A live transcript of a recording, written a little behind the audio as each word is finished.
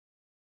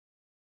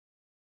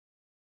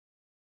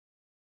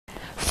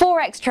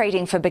Forex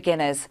trading for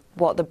beginners,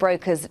 what the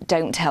brokers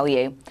don't tell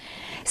you.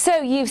 So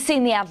you've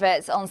seen the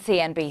adverts on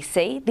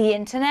CNBC, the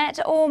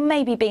internet, or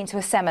maybe been to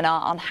a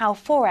seminar on how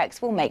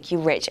Forex will make you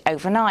rich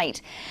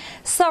overnight.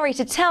 Sorry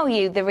to tell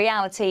you, the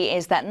reality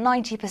is that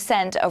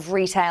 90% of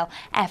retail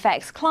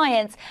FX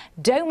clients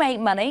don't make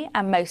money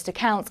and most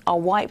accounts are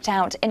wiped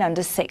out in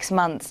under 6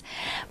 months.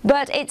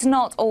 But it's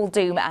not all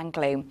doom and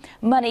gloom.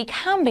 Money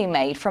can be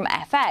made from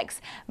FX,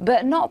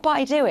 but not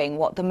by doing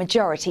what the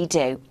majority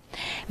do.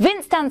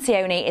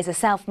 Stanzione is a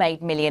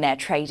self-made millionaire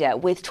trader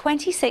with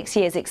 26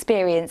 years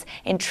experience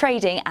in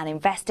trading and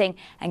investing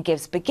and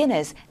gives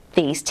beginners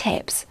these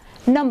tips.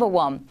 Number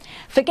 1.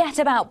 Forget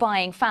about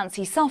buying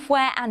fancy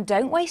software and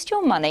don't waste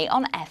your money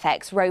on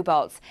FX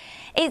robots.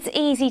 It's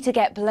easy to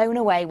get blown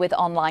away with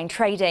online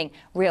trading,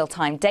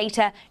 real-time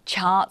data,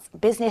 charts,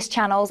 business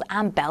channels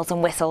and bells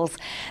and whistles.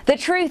 The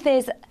truth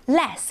is,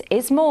 less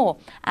is more,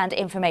 and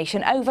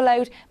information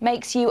overload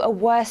makes you a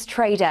worse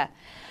trader.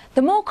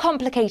 The more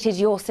complicated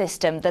your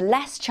system, the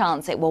less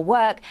chance it will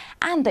work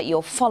and that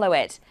you'll follow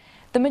it.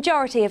 The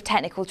majority of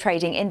technical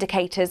trading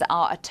indicators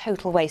are a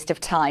total waste of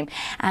time,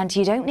 and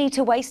you don't need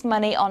to waste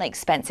money on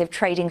expensive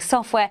trading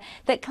software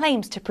that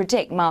claims to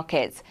predict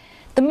markets.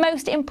 The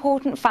most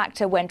important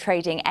factor when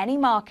trading any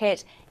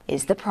market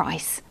is the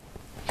price.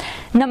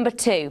 Number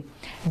 2.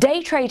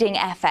 Day trading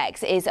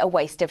FX is a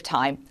waste of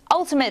time.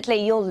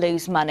 Ultimately, you'll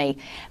lose money.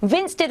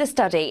 Vince did a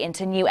study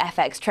into new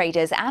FX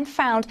traders and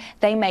found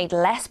they made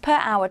less per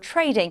hour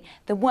trading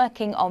than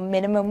working on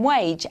minimum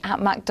wage at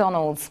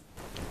McDonald's.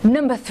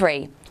 Number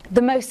 3.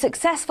 The most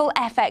successful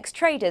FX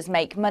traders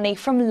make money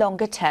from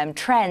longer-term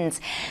trends.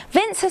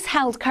 Vince has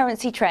held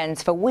currency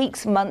trends for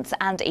weeks, months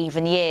and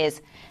even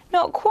years.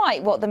 Not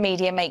quite what the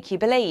media make you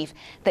believe,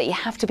 that you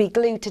have to be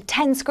glued to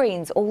 10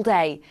 screens all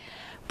day.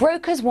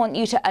 Brokers want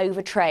you to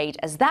overtrade,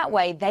 as that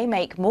way they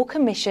make more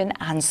commission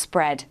and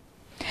spread.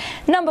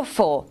 Number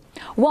 4.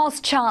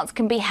 Whilst charts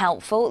can be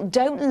helpful,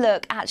 don't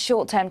look at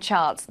short-term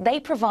charts. They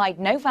provide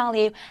no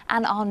value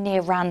and are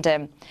near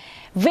random.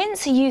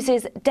 Vince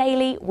uses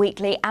daily,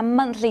 weekly and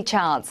monthly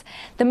charts.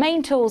 The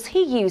main tools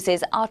he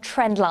uses are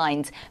trend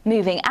lines,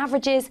 moving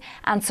averages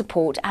and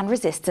support and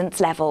resistance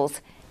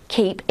levels.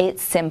 Keep it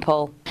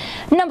simple.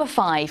 Number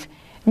 5.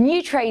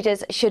 New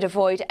traders should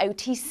avoid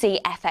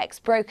OTC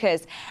FX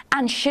brokers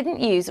and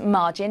shouldn't use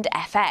margined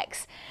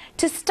FX.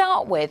 To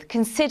start with,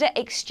 consider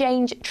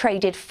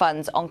exchange-traded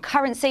funds on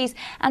currencies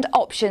and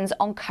options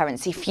on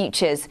currency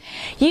futures.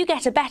 You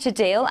get a better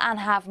deal and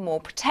have more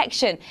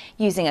protection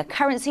using a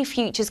currency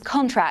futures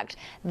contract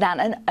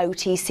than an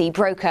OTC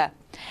broker.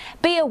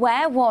 Be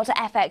aware what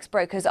FX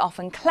brokers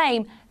often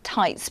claim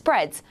tight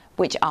spreads,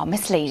 which are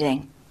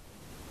misleading.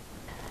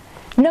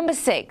 Number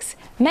 6.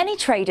 Many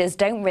traders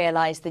don't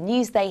realise the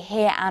news they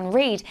hear and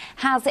read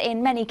has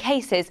in many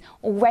cases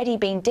already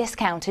been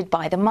discounted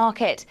by the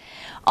market.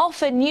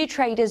 Often new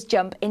traders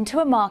jump into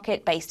a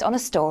market based on a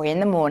story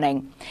in the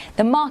morning.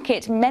 The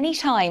market many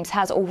times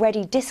has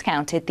already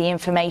discounted the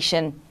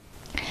information.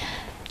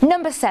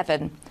 Number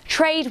 7.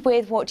 Trade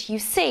with what you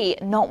see,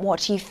 not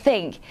what you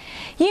think.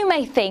 You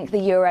may think the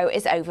euro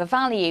is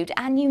overvalued,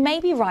 and you may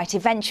be right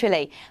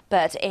eventually,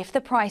 but if the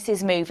price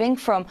is moving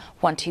from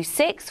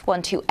 126,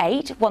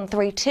 128,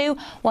 132,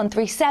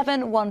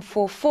 137,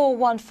 144,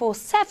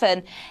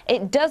 147,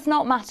 it does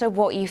not matter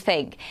what you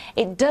think.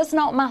 It does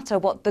not matter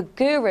what the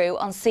guru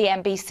on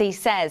CNBC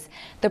says.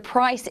 The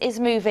price is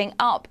moving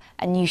up,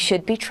 and you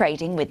should be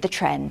trading with the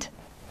trend.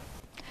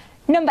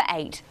 Number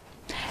 8.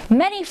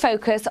 Many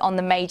focus on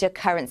the major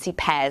currency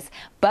pairs,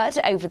 but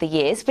over the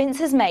years Vince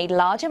has made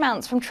large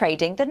amounts from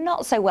trading the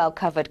not so well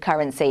covered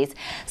currencies,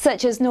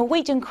 such as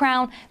Norwegian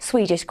crown,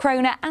 Swedish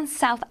krona and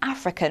South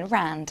African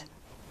rand.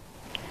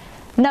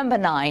 Number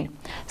 9.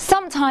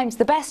 Sometimes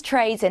the best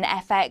trades in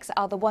FX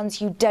are the ones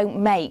you don't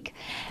make.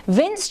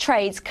 Vince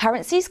trades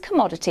currencies,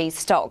 commodities,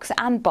 stocks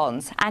and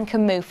bonds and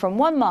can move from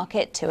one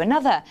market to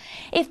another.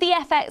 If the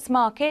FX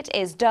market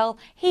is dull,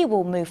 he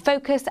will move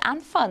focus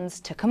and funds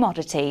to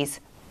commodities.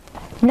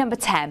 Number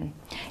 10.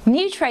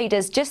 New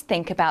traders just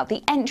think about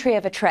the entry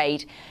of a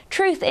trade.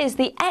 Truth is,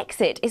 the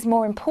exit is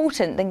more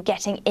important than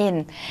getting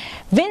in.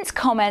 Vince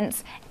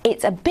comments,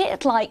 it's a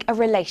bit like a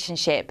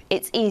relationship.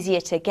 It's easier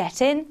to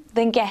get in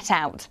than get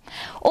out.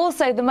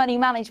 Also, the money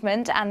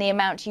management and the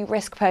amount you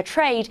risk per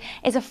trade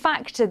is a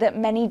factor that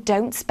many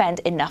don't spend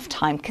enough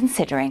time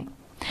considering.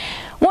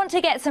 Want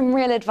to get some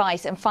real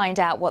advice and find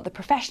out what the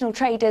professional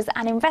traders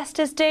and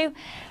investors do?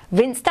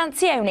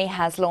 Stanzione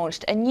has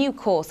launched a new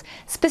course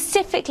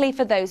specifically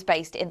for those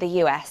based in the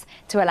US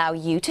to allow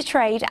you to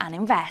trade and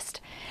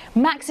invest.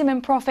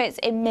 Maximum profits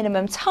in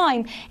minimum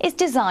time is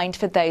designed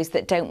for those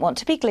that don't want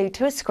to be glued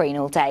to a screen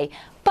all day,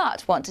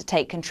 but want to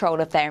take control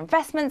of their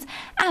investments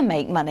and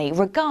make money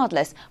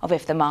regardless of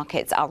if the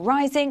markets are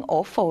rising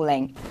or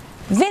falling.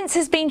 Vince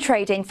has been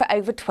trading for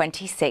over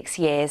 26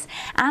 years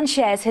and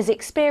shares his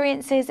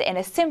experiences in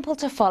a simple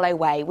to follow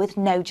way with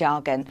no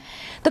jargon.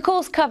 The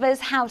course covers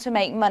how to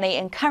make money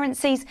in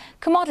currencies,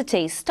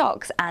 commodities,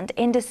 stocks and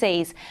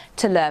indices.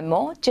 To learn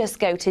more, just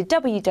go to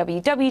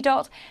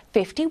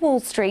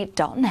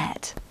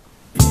www.50wallstreet.net.